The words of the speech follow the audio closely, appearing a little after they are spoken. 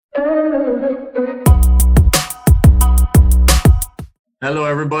Hello,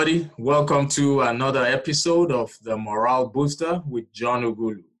 everybody. Welcome to another episode of the Morale Booster with John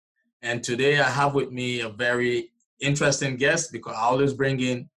Ughulu. And today I have with me a very interesting guest because I always bring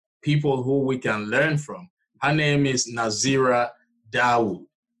in people who we can learn from. Her name is Nazeera Dawood.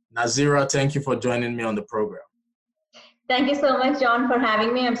 Nazeera, thank you for joining me on the program. Thank you so much, John, for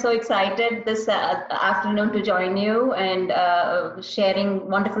having me. I'm so excited this afternoon to join you and sharing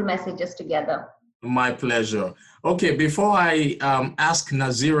wonderful messages together. My pleasure. Okay, before I ask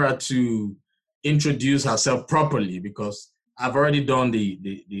Nazeera to introduce herself properly, because I've already done the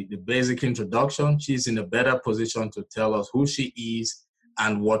basic introduction, she's in a better position to tell us who she is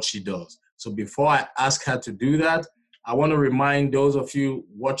and what she does. So before I ask her to do that, I want to remind those of you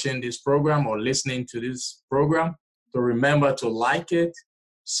watching this program or listening to this program to remember to like it,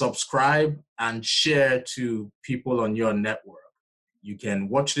 subscribe, and share to people on your network. You can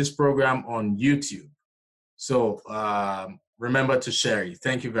watch this program on YouTube. So remember to share it.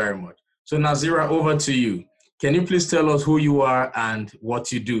 Thank you very much. So Nazeera, over to you. Can you please tell us who you are and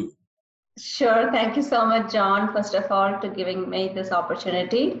what you do? Sure. Thank you so much, John, first of all, to giving me this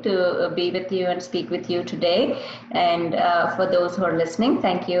opportunity to be with you and speak with you today. And for those who are listening,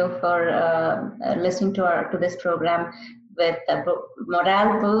 thank you for listening to this program with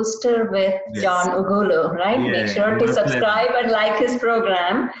Morale Booster with John Ughulu, right? Make sure to subscribe and like his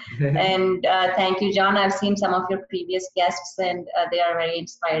program. And thank you, John. I've seen some of your previous guests and they are very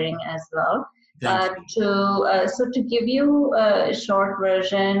inspiring as well. So to give you a short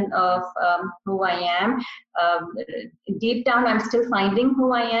version of who I am, deep down I'm still finding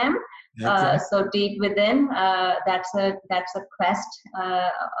who I am. So deep within, that's a quest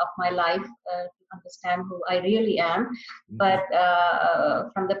of my life to understand who I really am. But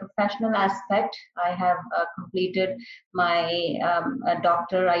from the professional aspect, I have completed my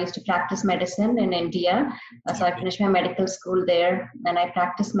doctor. I used to practice medicine in India, so I finished my medical school there, and I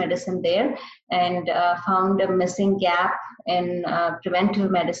practiced medicine there, and found a missing gap in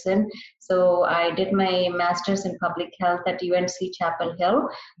preventive medicine. So I did my master's in public health at UNC Chapel Hill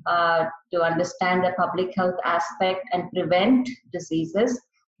to understand the public health aspect and prevent diseases.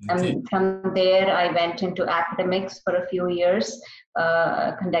 And from there, I went into academics for a few years,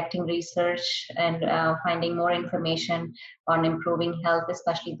 conducting research and finding more information on improving health,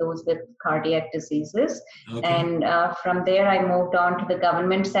 especially those with cardiac diseases. And from there, I moved on to the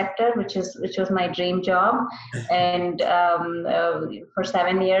government sector, which was my dream job. And for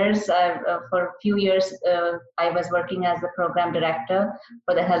 7 years, for a few years, I was working as the program director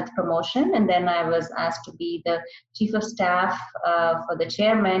for the health promotion, and then I was asked to be the chief of staff for the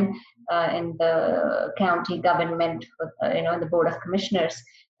chairman in the county government, in the board of commissioners.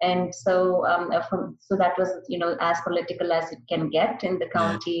 And so, so that was, as political as it can get in the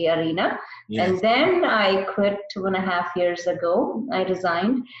county arena. And then I quit 2.5 years ago. I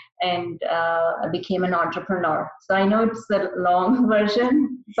resigned and I became an entrepreneur. So I know it's a long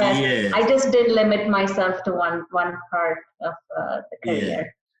version, but I just didn't limit myself to one part of the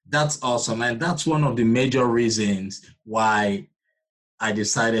career. That's awesome. And that's one of the major reasons why I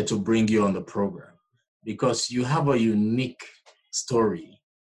decided to bring you on the program, because you have a unique story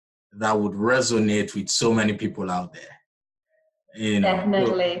that would resonate with so many people out there.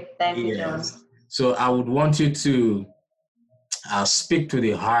 Definitely. Thank you, John. So I would want you to speak to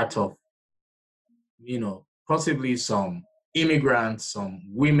the heart of, possibly some immigrants, some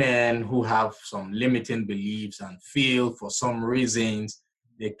women who have some limiting beliefs and feel for some reasons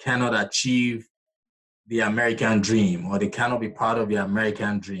they cannot achieve the American dream, or they cannot be part of the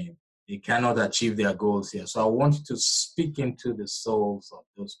American dream. They cannot achieve their goals here. So I want you to speak into the souls of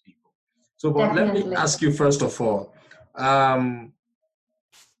those people. So, but let me ask you first of all,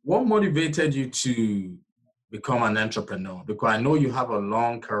 what motivated you to become an entrepreneur? Because I know you have a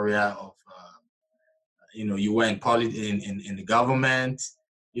long career of, you were in the government,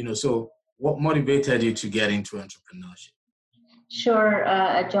 so what motivated you to get into entrepreneurship? Sure,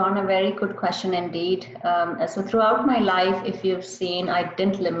 John, a very good question indeed. So throughout my life, if you've seen, I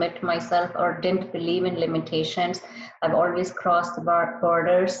didn't limit myself or didn't believe in limitations. I've always crossed the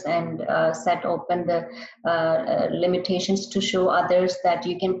borders and set open the limitations to show others that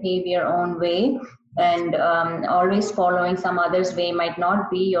you can pave your own way. And always following some other's way might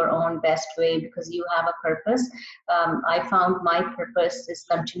not be your own best way because you have a purpose. I found my purpose is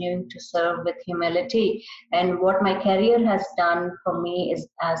continuing to serve with humility. And what my career has done for me is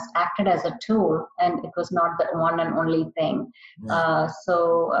has acted as a tool, and it was not the one and only thing. Right.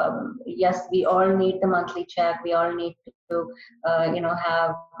 Yes, we all need the monthly check. We all need to,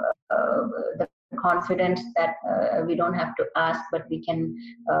 have the confidence that we don't have to ask, but we can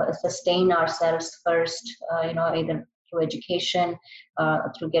sustain ourselves first, either through education,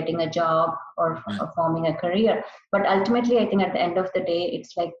 through getting a job, or forming a career. But ultimately, I think at the end of the day,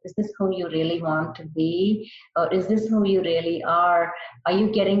 it's like, is this who you really want to be? Or is this who you really are? Are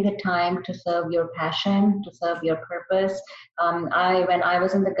you getting the time to serve your passion, to serve your purpose? When I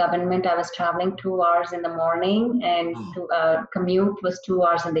was in the government, I was traveling 2 hours in the morning, and to commute was 2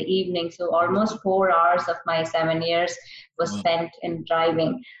 hours in the evening. So almost 4 hours of my 7 years was spent in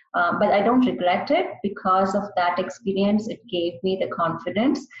driving. But I don't regret it, because of that experience. It gave me the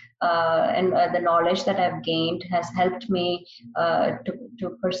confidence, and the knowledge that I've gained has helped me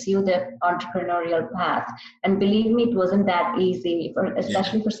to pursue the entrepreneurial path. And believe me, it wasn't that easy,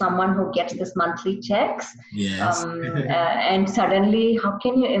 especially for someone who gets this monthly checks. Yes. And suddenly, how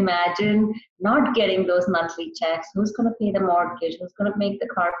can you imagine not getting those monthly checks? Who's going to pay the mortgage? Who's going to make the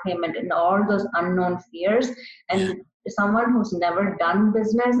car payment? And all those unknown fears. And someone who's never done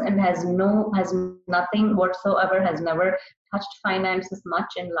business and has nothing whatsoever, has never touched finances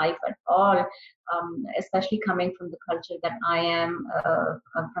much in life at all, especially coming from the culture that I am,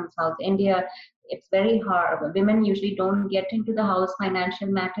 from South India. It's very hard. Women usually don't get into the house financial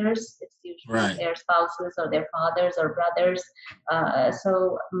matters. It's usually their spouses or their fathers or brothers.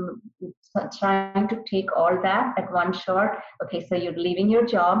 So trying to take all that at one shot. Okay, so you're leaving your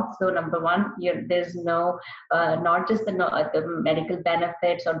job. So number one, there's no, not just the medical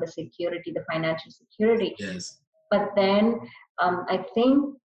benefits or the security, the financial security. Yes. But then I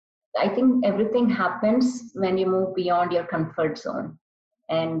think everything happens when you move beyond your comfort zone.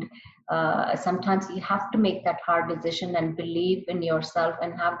 And sometimes you have to make that hard decision and believe in yourself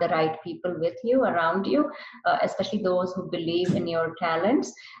and have the right people with you, around you, especially those who believe in your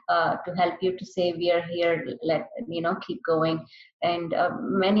talents, to help you to say, we are here, keep going. And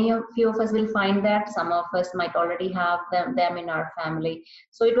few of us will find that. Some of us might already have them in our family.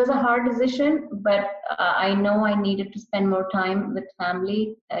 So it was a hard decision, but I know I needed to spend more time with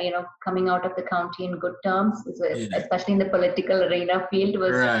family. Coming out of the county in good terms, especially in the political arena field,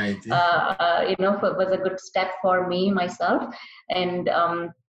 was was a good step for me, myself. And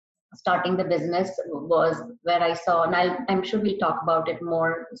starting the business was where I saw, and I'm sure we'll talk about it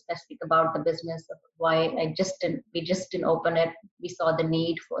more, specific about the business, of why we just didn't open it. We saw the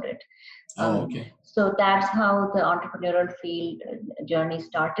need for it. So that's how the entrepreneurial field journey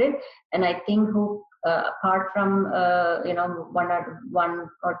started. And I think apart from one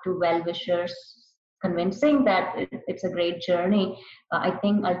or two well-wishers convincing that it's a great journey, I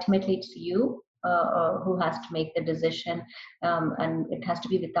think ultimately it's you who has to make the decision, and it has to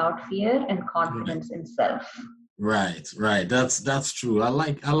be without fear and confidence in self. Right. That's true. I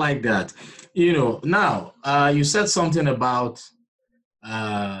like that. Now you said something about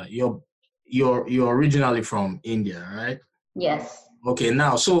you're originally from India, right? Yes. Okay.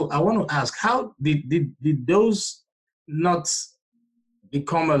 Now, so I want to ask, how did those not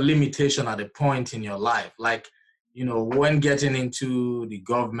become a limitation at a point in your life? Like, when getting into the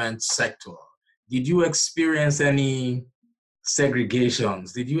government sector, did you experience any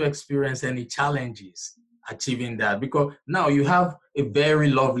segregations? Did you experience any challenges achieving that? Because now you have a very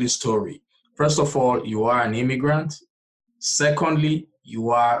lovely story. First of all, you are an immigrant. Secondly,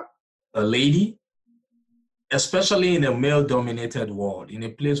 you are a lady, especially in a male-dominated world, in a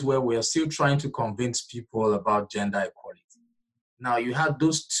place where we are still trying to convince people about gender equality. Now, you have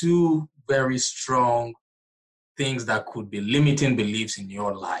those two very strong things that could be limiting beliefs in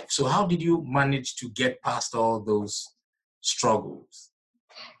your life. So how did you manage to get past all those struggles?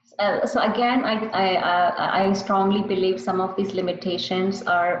 So again, I strongly believe some of these limitations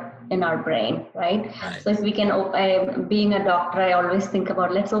are in our brain, right? So if we can, being a doctor, I always think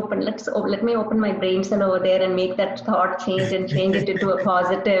about let me open my brain cell over there and make that thought change and change it into a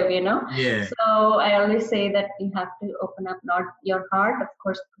positive, Yeah. So I always say that you have to open up not your heart, of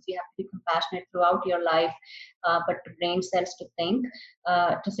course, because you have to be compassionate throughout your life, but the brain cells to think,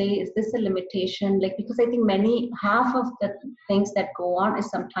 to say, is this a limitation? Because I think half of the things that go on is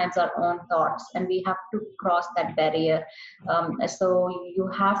sometimes our own thoughts, and we have to cross that barrier. So you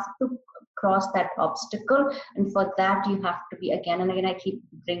have to cross that obstacle, and for that you have to be, again and again, I keep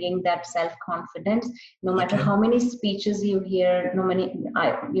bringing that self-confidence. No matter how many speeches you hear,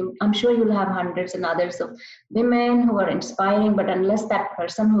 I'm sure you'll have hundreds and others of women who are inspiring, but unless that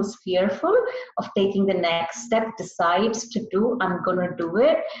person who's fearful of taking the next step decides to do, I'm gonna do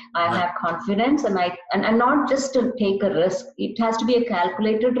it, I have confidence, and not just to take a risk, it has to be a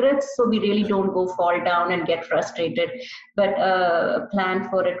calculated risk, so we really don't go fall down and get frustrated, but plan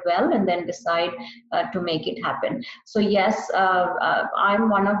for it well and then decide to make it happen. So yes, I'm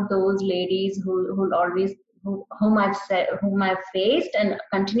one of those ladies who always whom I've faced and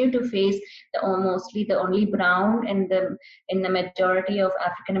continue to face mostly the only brown in the majority of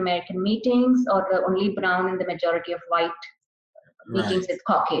African American meetings, or the only brown in the majority of white meetings with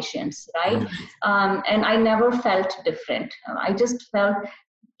Caucasians, right? And I never felt different. I just felt,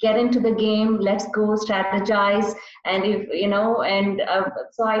 get into the game, let's go strategize. And if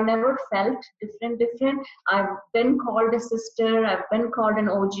so I never felt different. I've been called a sister, I've been called an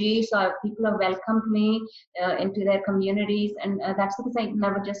OG, so people have welcomed me into their communities, and that's because I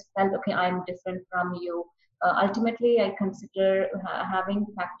never just felt, okay, I'm different from you. Ultimately, I consider having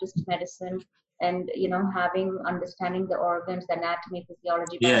practiced medicine and having understanding the organs, the anatomy,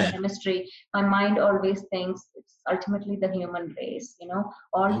 physiology, biochemistry, my mind always thinks it's ultimately the human race.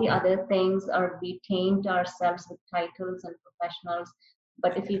 All the other things are, we taint ourselves with titles and professionals,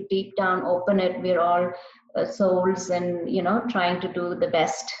 but if you deep down open it, we're all souls, and trying to do the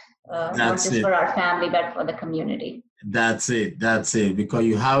best, not just for our family but for the community. That's it, because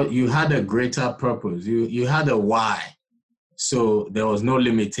you had a greater purpose, you had a why. So there was no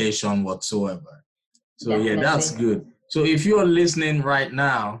limitation whatsoever. So Definitely. Yeah, that's good. So if you're listening right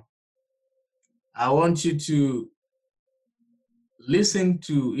now, I want you to listen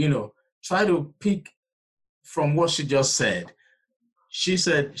to, try to pick from what she just said. She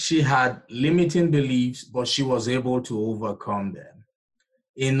said she had limiting beliefs, but she was able to overcome them.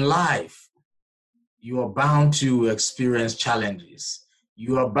 In life, you are bound to experience challenges.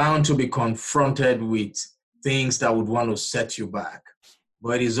 You are bound to be confronted with things that would want to set you back.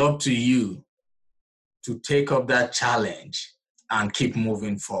 But it is up to you to take up that challenge and keep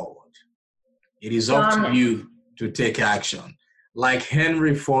moving forward. It is up to you to take action. Like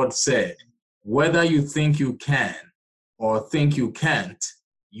Henry Ford said, whether you think you can or think you can't,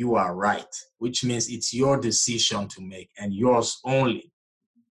 you are right, which means it's your decision to make and yours only.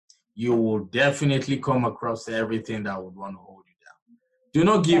 You will definitely come across everything that would want to hold you down. Do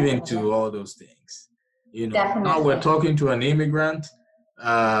not give in to all those things. Now we're talking to an immigrant,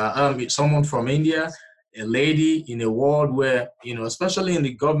 someone from India, a lady in a world where, especially in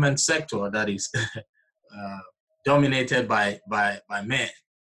the government sector that is dominated by men,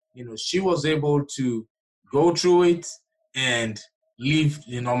 she was able to go through it and live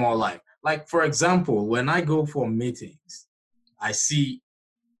the normal life. Like, for example, when I go for meetings, I see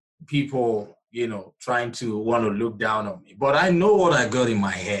people, trying to want to look down on me, but I know what I got in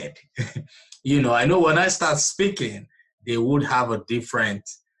my head. I know when I start speaking, they would have a different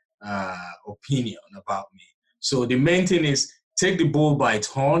opinion about me. So the main thing is take the bull by its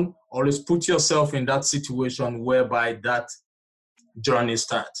horn. Always put yourself in that situation whereby that journey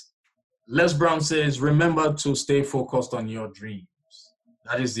starts. Les Brown says, remember to stay focused on your dreams.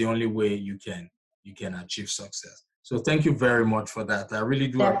 That is the only way you can achieve success. So thank you very much for that. I really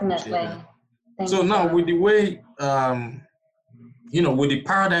do appreciate that. So now with the way, with the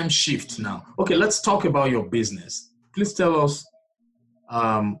paradigm shift now. Okay, let's talk about your business. Please tell us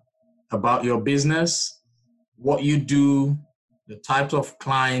about your business, what you do, the types of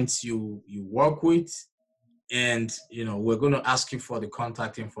clients you work with, and we're going to ask you for the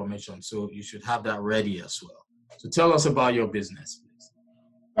contact information, so you should have that ready as well. So tell us about your business, please.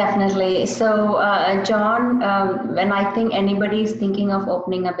 Definitely. So, John, when I think anybody is thinking of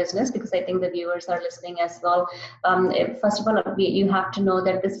opening a business, because I think the viewers are listening as well, first of all, you have to know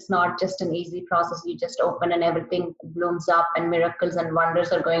that this is not just an easy process. You just open and everything blooms up and miracles and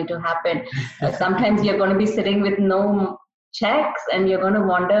wonders are going to happen. Sometimes you're going to be sitting with no checks and you're going to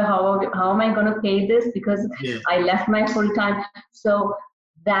wonder, how am I going to pay this, because I left my full time. So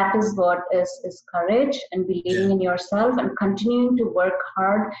that is what is courage, and believing in yourself and continuing to work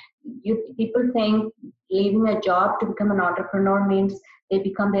hard. People think leaving a job to become an entrepreneur means they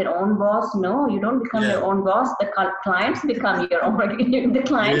become their own boss. No, you don't become your own boss. The clients become your own. The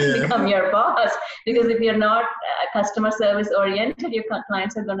clients become your boss, because if you're not customer service oriented, your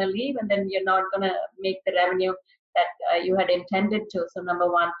clients are going to leave, and then you're not going to make the revenue that you had intended to. So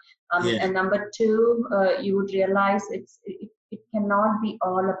number one, and number two, you would realize it cannot be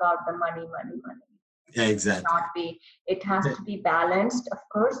all about the money. Yeah, exactly. It has to be balanced. Of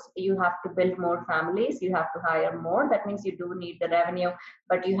course, you have to build more families. You have to hire more. That means you do need the revenue,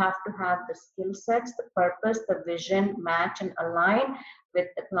 but you have to have the skill sets, the purpose, the vision match and align with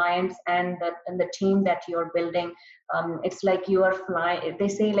the clients and the team that you're building. It's like you are flying. They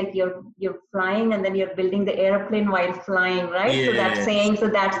say like you're flying and then you're building the airplane while flying, right? Yes. So that's saying. So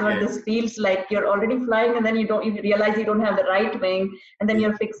that's what this feels like. You're already flying, and then you realize you don't have the right wing, and then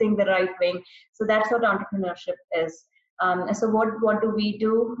you're fixing the right wing. So that's what entrepreneurship is. So what do we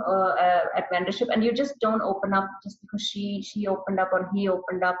do at vendorship? And you just don't open up just because she opened up or he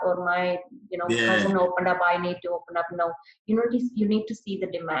opened up or my cousin opened up, I need to open up. No, you need to see the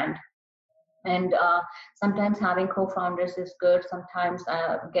demand. And sometimes having co-founders is good. Sometimes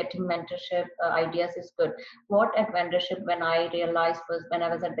getting mentorship ideas is good. What at vendorship, when I realized was, when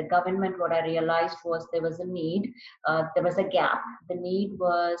I was at the government, what I realized was there was a need, there was a gap. The need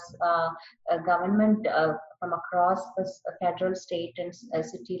was a government from across the federal, state, and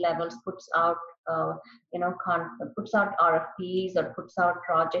city levels puts out puts out RFPs or puts out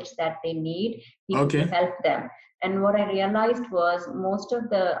projects that they need people to help them. And what I realized was most of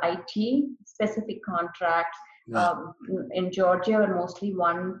the IT specific contracts in Georgia were mostly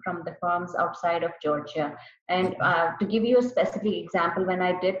won from the firms outside of Georgia. And to give you a specific example, when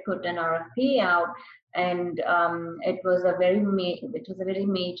I did put an RFP out, and it was a very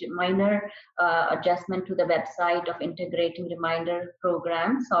major minor adjustment to the website of integrating reminder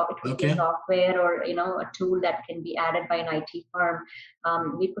programs. So it could be a software or a tool that can be added by an IT firm.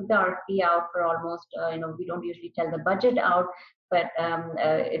 We put the RFP out for almost we don't usually tell the budget out, but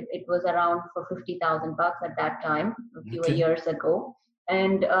it was around for $50,000 at that time, a few years ago.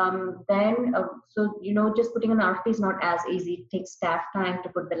 And then, just putting an RFP is not as easy. It takes staff time to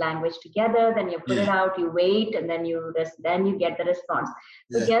put the language together. Then you put it out, you wait, and then you get the response.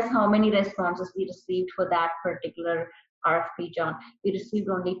 So guess how many responses we received for that particular RFP, John? We received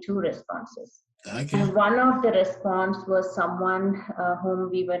only 2 responses. And one of the response was someone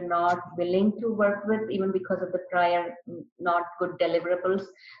whom we were not willing to work with, even because of the prior not good deliverables.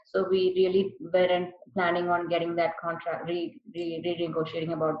 So we really weren't planning on getting that contract,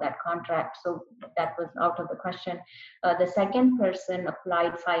 renegotiating about that contract. So that was out of the question. The second person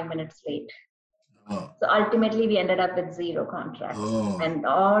applied 5 minutes late. So ultimately, we ended up with 0 contracts. And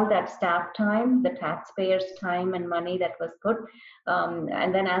all that staff time, the taxpayers' time and money that was put.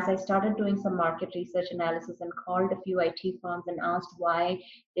 And then as I started doing some market research analysis and called a few IT firms and asked why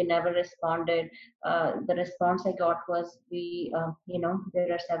they never responded, the response I got was, there are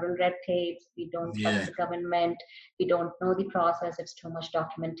several red tapes. We don't trust the government. We don't know the process. It's too much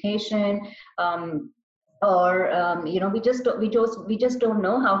documentation. We just don't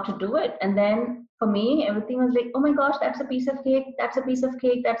know how to do it. And then for me, everything was like, oh my gosh, that's a piece of cake, that's a piece of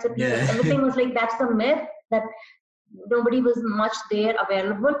cake, that's a piece of, everything was like, that's a myth, that nobody was much there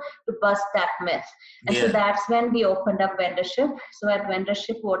available to bust that myth. And so that's when we opened up vendorship. So at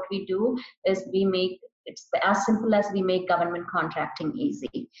vendorship, what we do is it's as simple as we make government contracting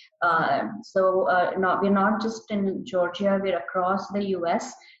easy. We're not just in Georgia, we're across the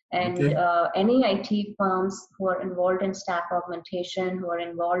US. And any IT firms who are involved in staff augmentation, who are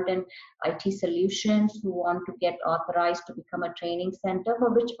involved in IT solutions, who want to get authorized to become a training center, for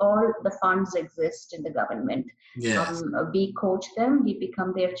which all the funds exist in the government. We coach them, we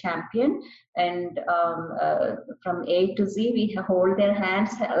become their champion, and from A to Z, we hold their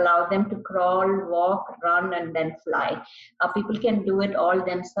hands, allow them to crawl, walk, run, and then fly. People can do it all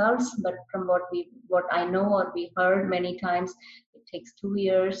themselves, but from what I know or we heard many times, takes 2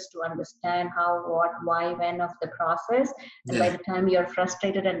 years to understand how, what, why, when of the process. And by the time you're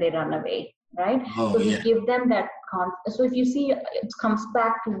frustrated and they run away, right? We give them that so if you see, it comes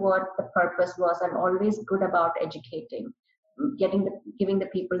back to what the purpose was. I'm always good about educating, giving the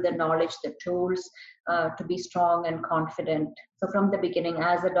people the knowledge, the tools to be strong and confident. So from the beginning,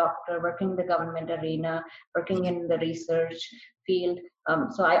 as a doctor, working in the government arena, working in the research field.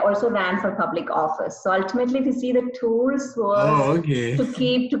 So I also ran for public office. So ultimately, if you see, the tools was to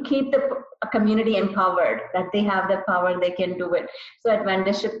keep the community empowered, that they have the power, they can do it. So at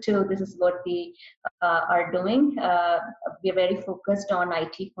vendorship too, this is what we are doing. We're very focused on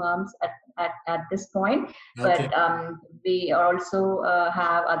IT firms at this point, but we also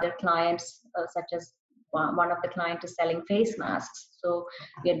have other clients such as one of the clients is selling face masks. So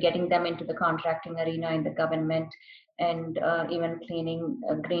we are getting them into the contracting arena in the government, and even cleaning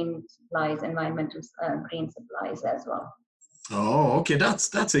green supplies, environmental green supplies as well. Oh, okay,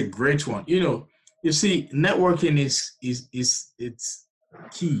 that's a great one. You see, networking is it's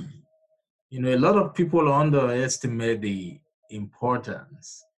key. A lot of people underestimate the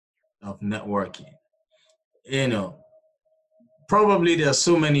importance of networking. Probably there are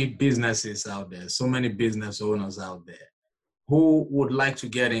so many businesses out there, so many business owners out there who would like to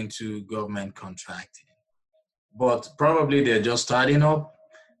get into government contracting, but probably they're just starting up.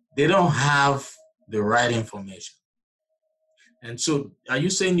 They don't have the right information. And so are you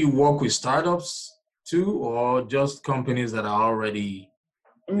saying you work with startups too, or just companies that are already?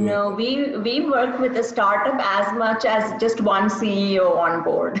 No, we work with a startup as much as just one CEO on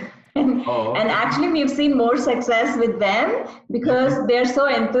board. Oh, And okay. actually we've seen more success with them because Okay. they're so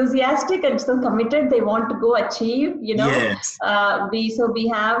enthusiastic and so committed. They want to go achieve, Yes.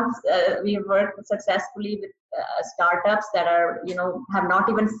 we worked successfully with startups that are, have not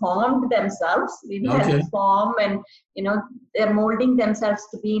even formed themselves. We Okay. help form, and they're molding themselves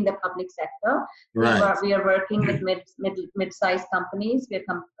to be in the public sector. Right. We are working with mid-sized companies. We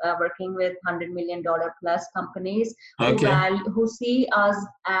are working with $100 million plus companies Okay. who see us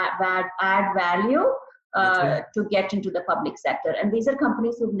add value Okay. to get into the public sector. And these are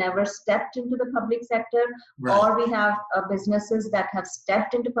companies who've never stepped into the public sector, Right. or we have businesses that have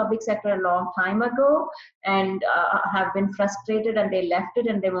stepped into public sector a long time ago and have been frustrated, and they left it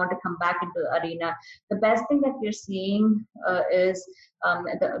and they want to come back into the arena. The best thing that we're seeing is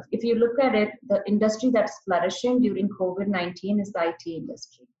if you look at it, the industry that's flourishing during COVID-19 is the IT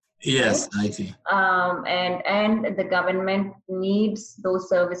industry. Yes, Right? IT. And the government needs those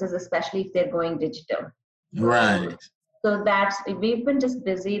services, especially if they're going digital. Right. So we've been just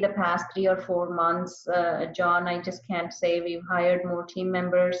busy the past 3 or 4 months, John. I just can't say. We've hired more team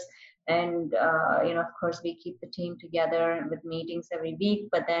members, and of course we keep the team together with meetings every week.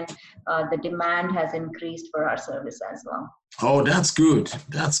 But then the demand has increased for our service as well. Oh, that's good.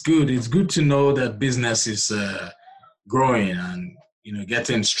 That's good. It's good to know that business is growing and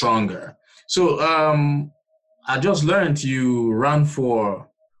getting stronger. So I just learned you ran for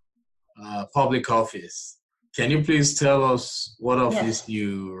public office. Can you please tell us what office Yes.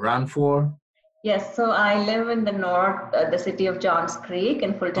 you ran for? Yes, so I live in the north, the city of Johns Creek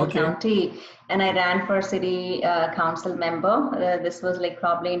in Fulton Okay. County, and I ran for city council member. This was like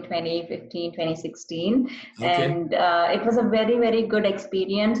probably in 2015, 2016, Okay. and it was a very, very good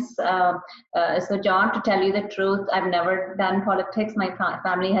experience. So John, to tell you the truth, I've never done politics. My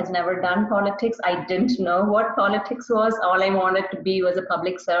family has never done politics. I didn't know what politics was. All I wanted to be was a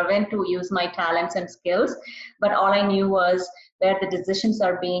public servant to use my talents and skills, but all I knew was where the decisions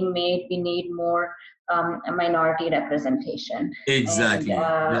are being made, we need more minority representation. Exactly.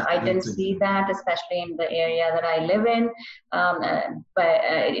 And I didn't see that, especially in the area that I live in,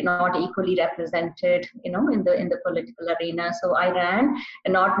 but not equally represented, in the political arena. So I ran,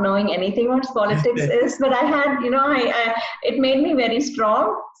 not knowing anything what politics is, but I had, it made me very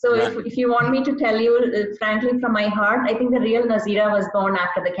strong. So Right. if you want me to tell you, frankly, from my heart, I think the real Nazeera was born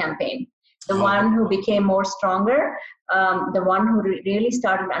after the campaign. The one who became more stronger, the one who really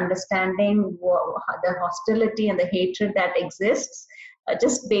started understanding the hostility and the hatred that exists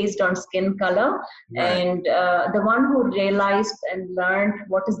just based on skin color, Right. and the one who realized and learned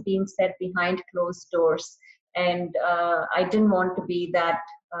what is being said behind closed doors. And I didn't want to be that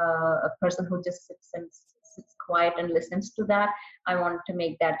a person who just sits quiet and listens to that. I wanted to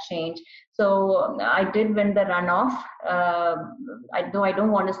make that change. So I did win the runoff. Though I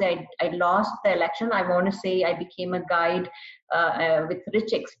don't want to say I lost the election, I want to say I became a guide with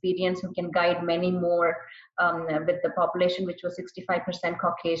rich experience who can guide many more with the population, which was 65%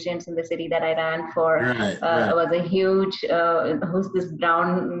 Caucasians in the city that I ran for. Right. Was a huge, who's this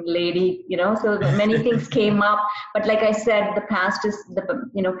brown lady, so many things came up. But like I said, the past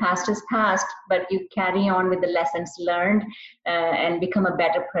is past, but you carry on with the lessons learned and become a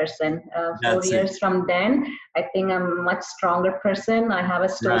better person. 4 years from then, I think I'm a much stronger person. I have a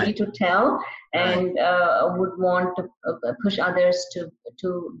story to tell, and would want to push others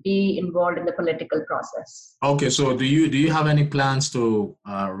to be involved in the political process. Okay, so do you have any plans to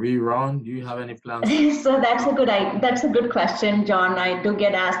rerun? Do you have any plans? So that's a good question, John. I do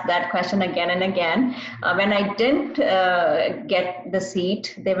get asked that question again and again. When I didn't get the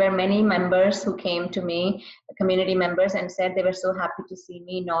seat, there were many members who came to me, community members, and said they were so happy to see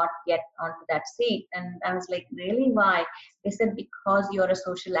me not get onto that seat. And I was like, really? Why? They said, because you're a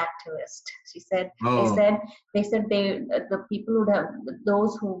social activist. She said, they said the people would have,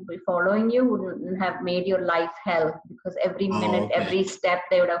 those who would be following you would have made your life hell, because every minute, every step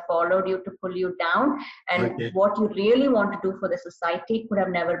they would have followed you to pull you down, and what you really want to do for the society could have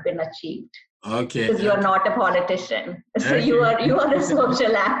never been achieved. Because you are not a politician, so you are a social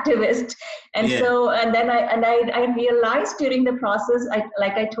activist. And so, and then I realized during the process,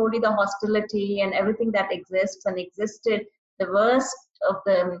 like I told you, the hostility and everything that exists and existed, the worst of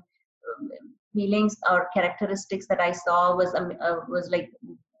the feelings or characteristics that I saw was like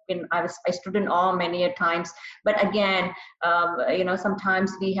I stood in awe many a times. But again,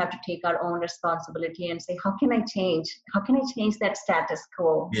 sometimes we have to take our own responsibility and say, how can I change? How can I change that status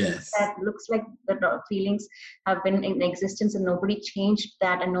quo? Yes. That looks like the feelings have been in existence and nobody changed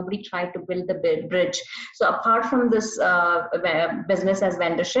that and nobody tried to build the bridge. So apart from this business as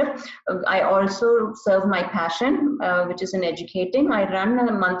vendorship, I also serve my passion, which is in educating. I run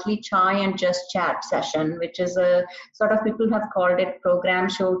a monthly chai and just chat session, which is a sort of, people have called it program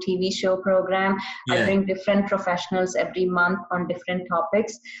show, TV show program. Yeah. I bring different professionals every month on different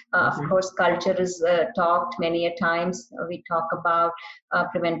topics. Of course, culture is talked many a times. We talk about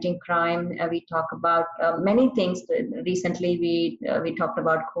preventing crime. We talk about many things. Recently, we talked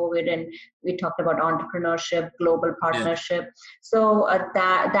about COVID, and we talked about entrepreneurship, global partnership. So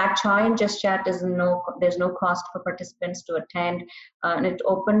that chai and just chat there's no cost for participants to attend, and it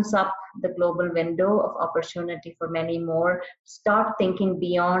opens up the global window of opportunity for many more. Start thinking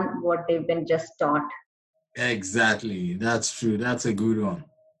beyond what they've been just taught. Exactly. That's true. That's a good one.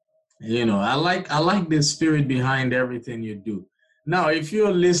 I like the spirit behind everything you do. Now, if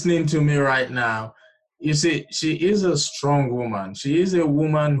you're listening to me right now, you see, she is a strong woman. She is a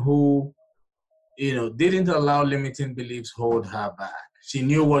woman who, didn't allow limiting beliefs hold her back. She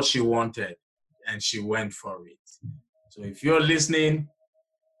knew what she wanted and she went for it. So if you're listening,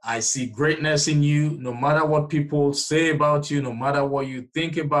 I see greatness in you. No matter what people say about you, no matter what you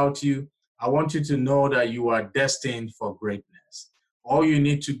think about you, I want you to know that you are destined for greatness. All you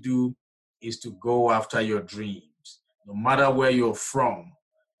need to do is to go after your dreams. No matter where you're from,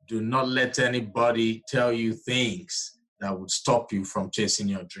 do not let anybody tell you things that would stop you from chasing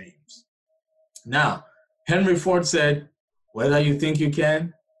your dreams. Now, Henry Ford said, whether you think you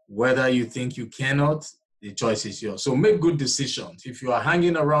can, whether you think you cannot, the choice is yours. So make good decisions. If you are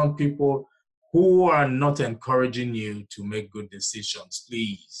hanging around people who are not encouraging you to make good decisions,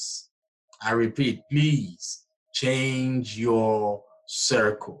 please, I repeat, please change your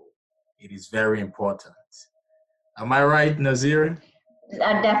circle. It is very important. Am I right, Nazeera?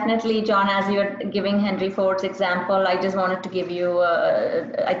 Definitely, John, as you're giving Henry Ford's example, I just wanted to give you,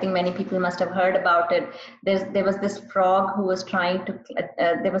 I think many people must have heard about it. There was this frog who was trying to,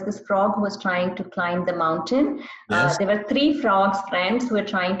 climb the mountain. Yes. There were three frogs, friends, who were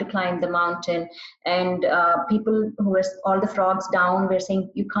trying to climb the mountain. And people who were, all the frogs down, were saying,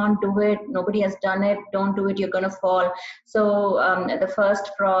 you can't do it. Nobody has done it. Don't do it. You're going to fall. So the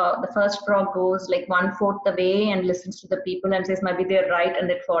first frog goes like 1/4 the way and listens to the people and says, maybe they're right,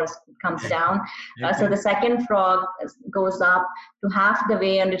 and it falls, it comes down. So the second frog goes up to half the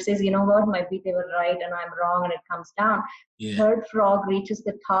way and it says, you know what, maybe they were right and I'm wrong, and it comes down. Third frog reaches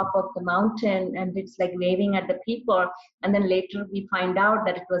the top of the mountain and it's like waving at the people, and then later we find out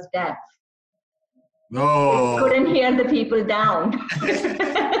that it was deaf. No. It couldn't hear the people down.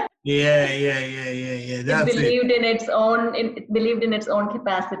 Yeah. That's it believed in its own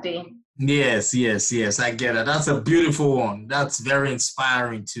capacity. Yes, I get it. That's a beautiful one. That's very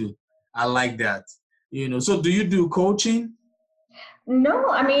inspiring too. I like that. So do you do coaching? No,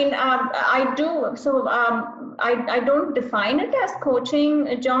 I mean, I do. So I don't define it as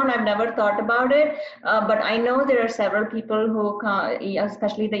coaching, John. I've never thought about it. But I know there are several people who,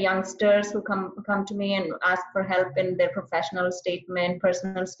 especially the youngsters, who come to me and ask for help in their professional statement,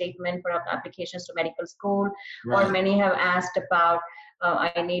 personal statement for applications to medical school. Right. Or many have asked about,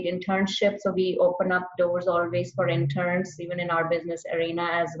 I need internships. So we open up doors always for interns, even in our business arena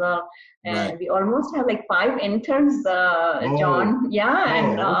as well. And we almost have like 5 interns, John. Yeah,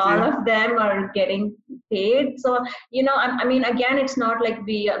 and okay. All of them are getting paid. So, I mean, again, it's not like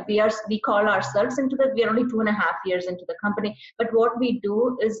we call ourselves into that. We are only 2.5 years into the company. But what we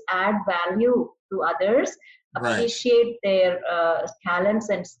do is add value to others, appreciate their talents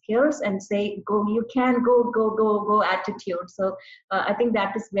and skills, and say, go, you can go attitude. So I think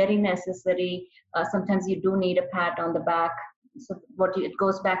that is very necessary. Sometimes you do need a pat on the back. So it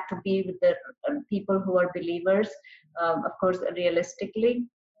goes back to be with the people who are believers, of course, realistically,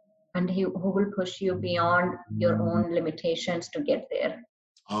 and who will push you beyond your own limitations to get there.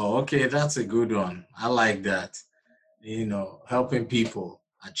 Oh, okay. That's a good one. I like that. Helping people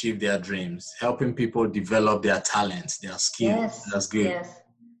achieve their dreams, helping people develop their talents, their skills. Yes, that's good. Yes,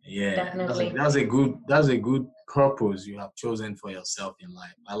 yeah, definitely. That's a good purpose you have chosen for yourself in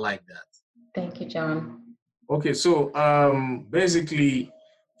life. I like that. Thank you, John. Okay, so basically,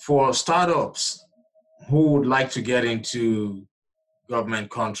 for startups who would like to get into government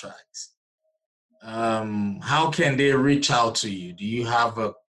contracts, how can they reach out to you? Do you have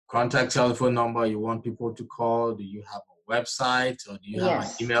a contact telephone number you want people to call? Do you have a website, or do you have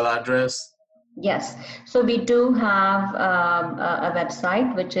an email address? Yes, so we do have a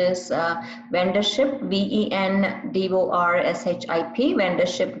website which is vendorship, vendorship,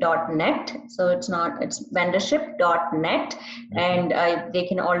 vendorship.net. So it's vendorship.net, and they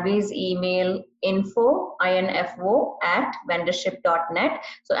can always email info at vendorship.net.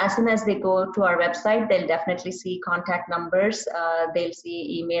 So as soon as they go to our website, they'll definitely see contact numbers, they'll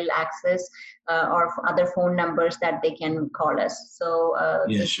see email access, or other phone numbers that they can call us. So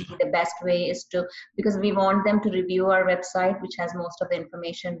basically the best way is to, because we want them to review our website, which has most of the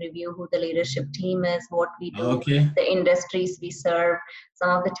information, review who the leadership team is, what we do, the industries we serve,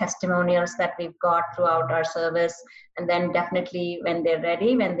 some of the testimonials that we've got throughout our service. And then definitely when they're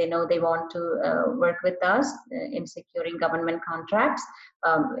ready, when they know they want to work with us in securing government contracts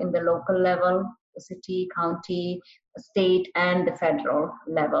in the local level, city, county, state, and the federal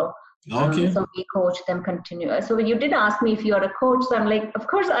level. So we coach them continuously. So you did ask me if you are a coach. So I'm like, of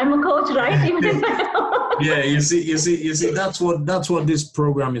course I'm a coach, right? Even if Yeah, you see, that's what this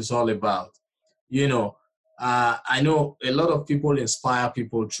program is all about. I know a lot of people inspire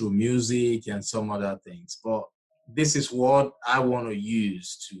people through music and some other things, but this is what I want to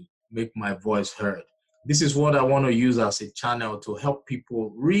use to make my voice heard. This is what I want to use as a channel to help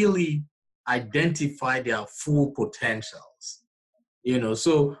people really identify their full potentials.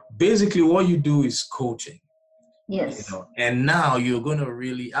 So basically what you do is coaching. Yes. And now you're going to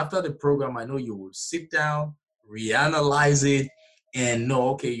really, after the program, I know you will sit down, reanalyze it, and know,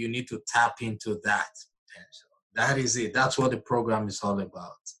 okay, you need to tap into that potential. That is it. That's what the program is all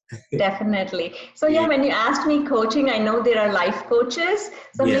about. Definitely. So yeah, when you asked me coaching, I know there are life coaches.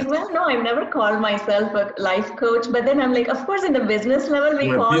 So I'm like, well, no, I've never called myself a life coach. But then I'm like, of course, in the business level,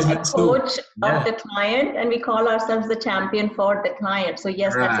 we call a coach of the client, and we call ourselves the champion for the client. So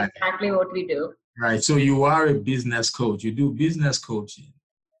yes, that's exactly what we do. Right. So you are a business coach. You do business coaching.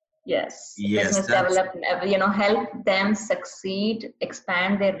 Yes, business development, help them succeed,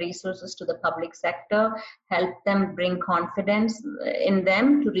 expand their resources to the public sector, help them bring confidence in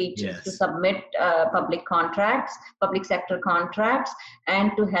them to reach, to submit public sector contracts,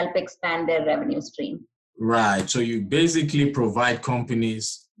 and to help expand their revenue stream. Right. So you basically provide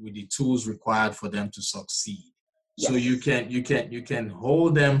companies with the tools required for them to succeed. So you can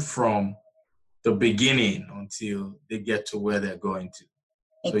hold them from the beginning until they get to where they're going to.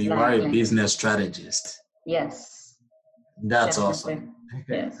 So you are a business strategist. Yes. That's awesome.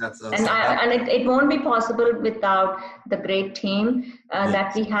 Yes. That's awesome. And it won't be possible without the great team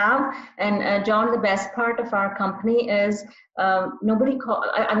that we have. And John, the best part of our company is I've never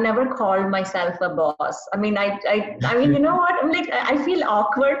called myself a boss. I mean, you know what? I'm like, I feel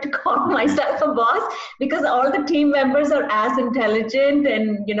awkward to call myself a boss because all the team members are as intelligent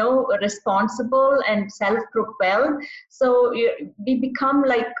and, responsible and self-propelled. So we become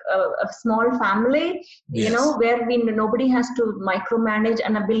like a small family, where nobody has to micromanage.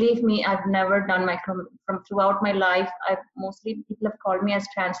 And believe me, I've never done from throughout my life. Mostly people have called me as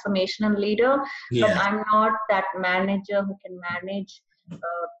transformational leader, but I'm not that manager who can manage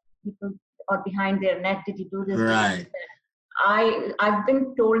people or behind their neck. Did you do this? Right. I've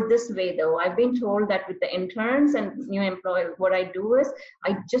been told this way though. I've been told that with the interns and new employees, what I do is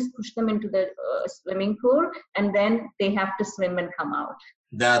I just push them into the swimming pool, and then they have to swim and come out.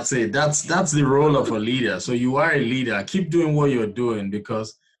 That's it. That's the role of a leader. So you are a leader. Keep doing what you're doing,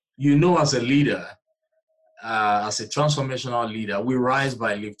 because as a leader, as a transformational leader, we rise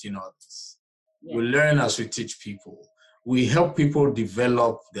by lifting others. Yeah. We learn as we teach people. We help people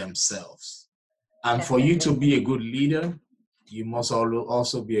develop themselves. And for you to be a good leader, you must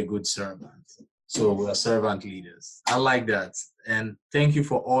also be a good servant. So we're servant leaders. I like that. And thank you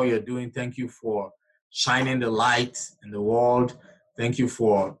for all you're doing. Thank you for shining the light in the world. Thank you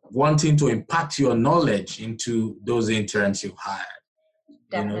for wanting to impact your knowledge into those interns you've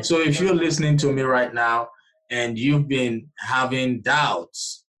hired. So if you're listening to me right now and you've been having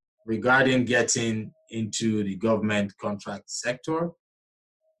doubts regarding getting into the government contract sector,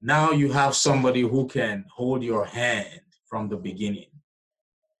 now you have somebody who can hold your hand from the beginning.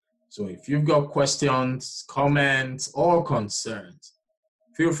 So if you've got questions, comments, or concerns,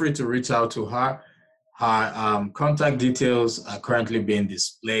 feel free to reach out to her. Her contact details are currently being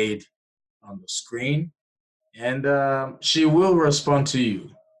displayed on the screen, and she will respond to you.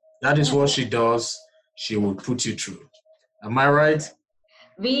 That is what she does. She will put you through. Am I right?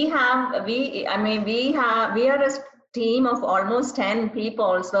 We are a team of almost 10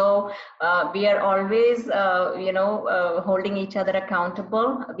 people. So we are always, holding each other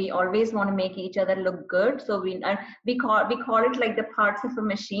accountable. We always want to make each other look good. So we call it like the parts of a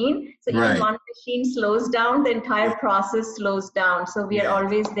machine. So even Right. one machine slows down, the entire process slows down. So we are Yeah.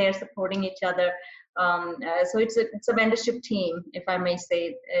 always there supporting each other. So it's a mentorship team, if I may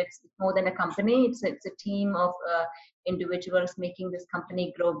say. It's more than a company. It's a team of individuals making this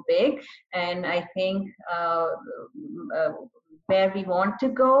company grow big. And I think where we want to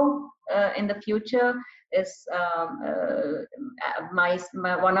go in the future is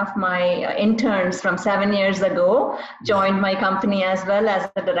one of my interns from 7 years ago joined my company as well as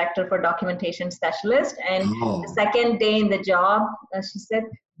a director for documentation specialist. And the second day in the job, she said,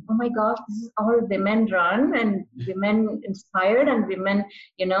 "Oh my gosh, this is all women run and women inspired and women,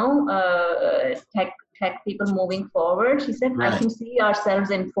 tech people moving forward." She said, "I can see ourselves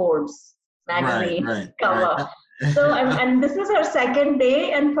in Forbes magazine cover." Right. So, and this is her second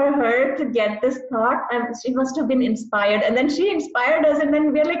day, and for her to get this thought, she must have been inspired. And then she inspired us, and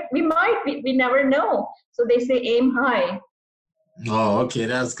then we're like, we never know. So they say aim high. Oh, okay,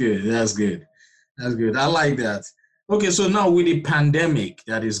 that's good. That's good. That's good. I like that. Okay, so now with the pandemic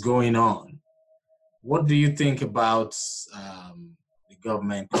that is going on, what do you think about the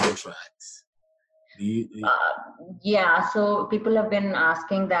government contracts? Yeah, so people have been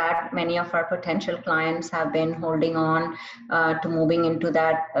asking that. Many of our potential clients have been holding on to moving into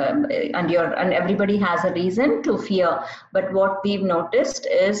that, and everybody has a reason to fear. But what we've noticed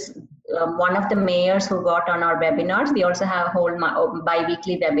is one of the mayors who got on our webinars. We also have whole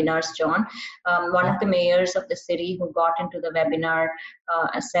bi-weekly webinars, John. One of the mayors of the city who got into the webinar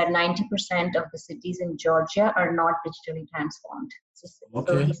said 90% of the cities in Georgia are not digitally transformed.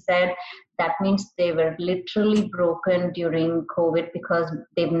 So he said that means they were literally broken during COVID because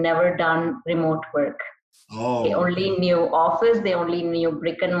they've never done remote work. They only knew office, they only knew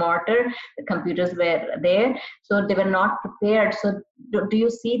brick and mortar, the computers were there, so they were not prepared. So do you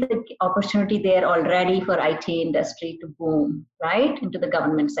see the opportunity there already for IT industry to boom, right, into the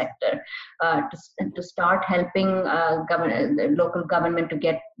government sector, to start helping the local government to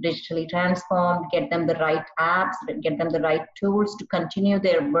get digitally transformed, get them the right apps, get them the right tools to continue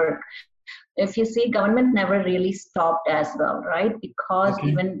their work. If you see, government never really stopped as well, right? Because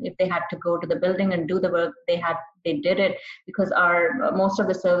even if they had to go to the building and do the work, they did it because most of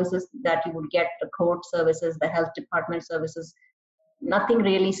the services that you would get, the court services, the health department services, nothing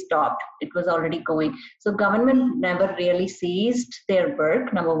really stopped. It was already going. So government never really ceased their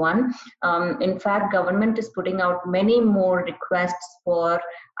work, number one. In fact, government is putting out many more requests for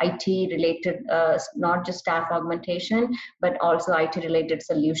IT related, not just staff augmentation, but also IT related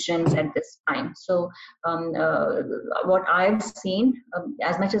solutions at this time. So what I've seen,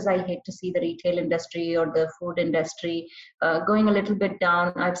 as much as I hate to see the retail industry or the food industry going a little bit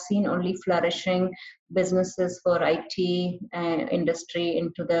down, I've seen only flourishing businesses for IT industry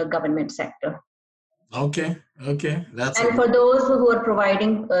into the government sector. Okay. And for those who are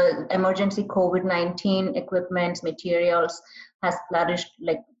providing emergency COVID-19 equipment, materials, has flourished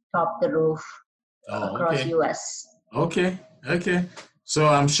like top the roof across US. Okay. So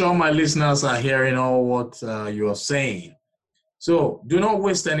I'm sure my listeners are hearing all what you are saying. So do not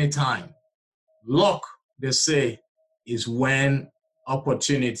waste any time. Luck, they say, is when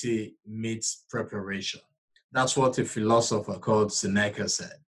opportunity meets preparation. That's what a philosopher called Seneca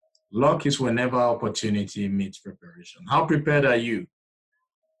said. Luck is whenever opportunity meets preparation. How prepared are you?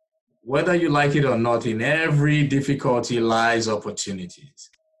 Whether you like it or not, in every difficulty lies opportunities.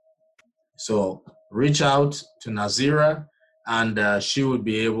 So reach out to Nazeera and she will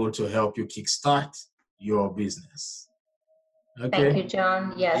be able to help you kickstart your business. Okay. Thank you,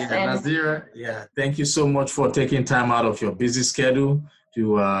 John. Yes. Yeah, Nazeera, thank you so much for taking time out of your busy schedule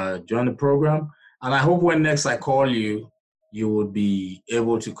to join the program. And I hope when next I call you, you would be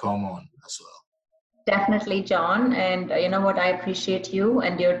able to come on as well. Definitely, John. And you know what, I appreciate you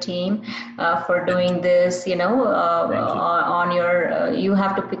and your team for doing this, on your, you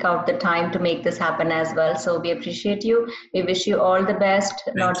have to pick out the time to make this happen as well. So we appreciate you. We wish you all the best,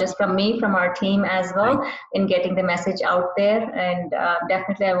 not just from me, from our team as well, in getting the message out there. And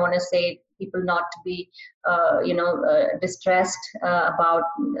definitely I want to say people not to be, distressed about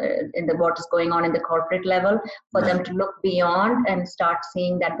what is going on in the corporate level, for them to look beyond and start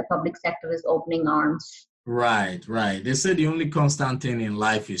seeing that the public sector is opening arms. Right. They say the only constant thing in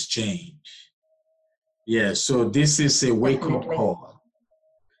life is change. Yeah, so this is a wake-up call.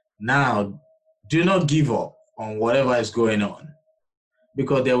 Now, do not give up on whatever is going on,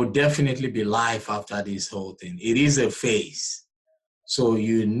 because there will definitely be life after this whole thing. It is a phase. So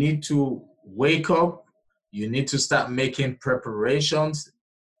you need to wake up, You need to start making preparations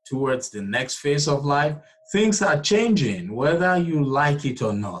towards the next phase of life. Things are changing, whether you like it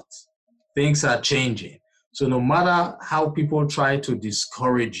or not. Things are changing. So no matter how people try to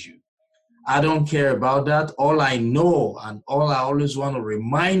discourage you, I don't care about that. All I know and all I always want to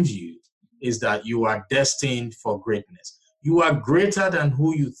remind you is that you are destined for greatness. You are greater than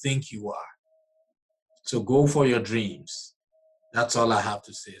who you think you are. So go for your dreams. That's all I have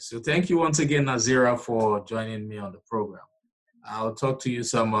to say. So thank you once again, Nazeera, for joining me on the program. I'll talk to you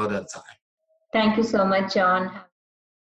some other time. Thank you so much, John.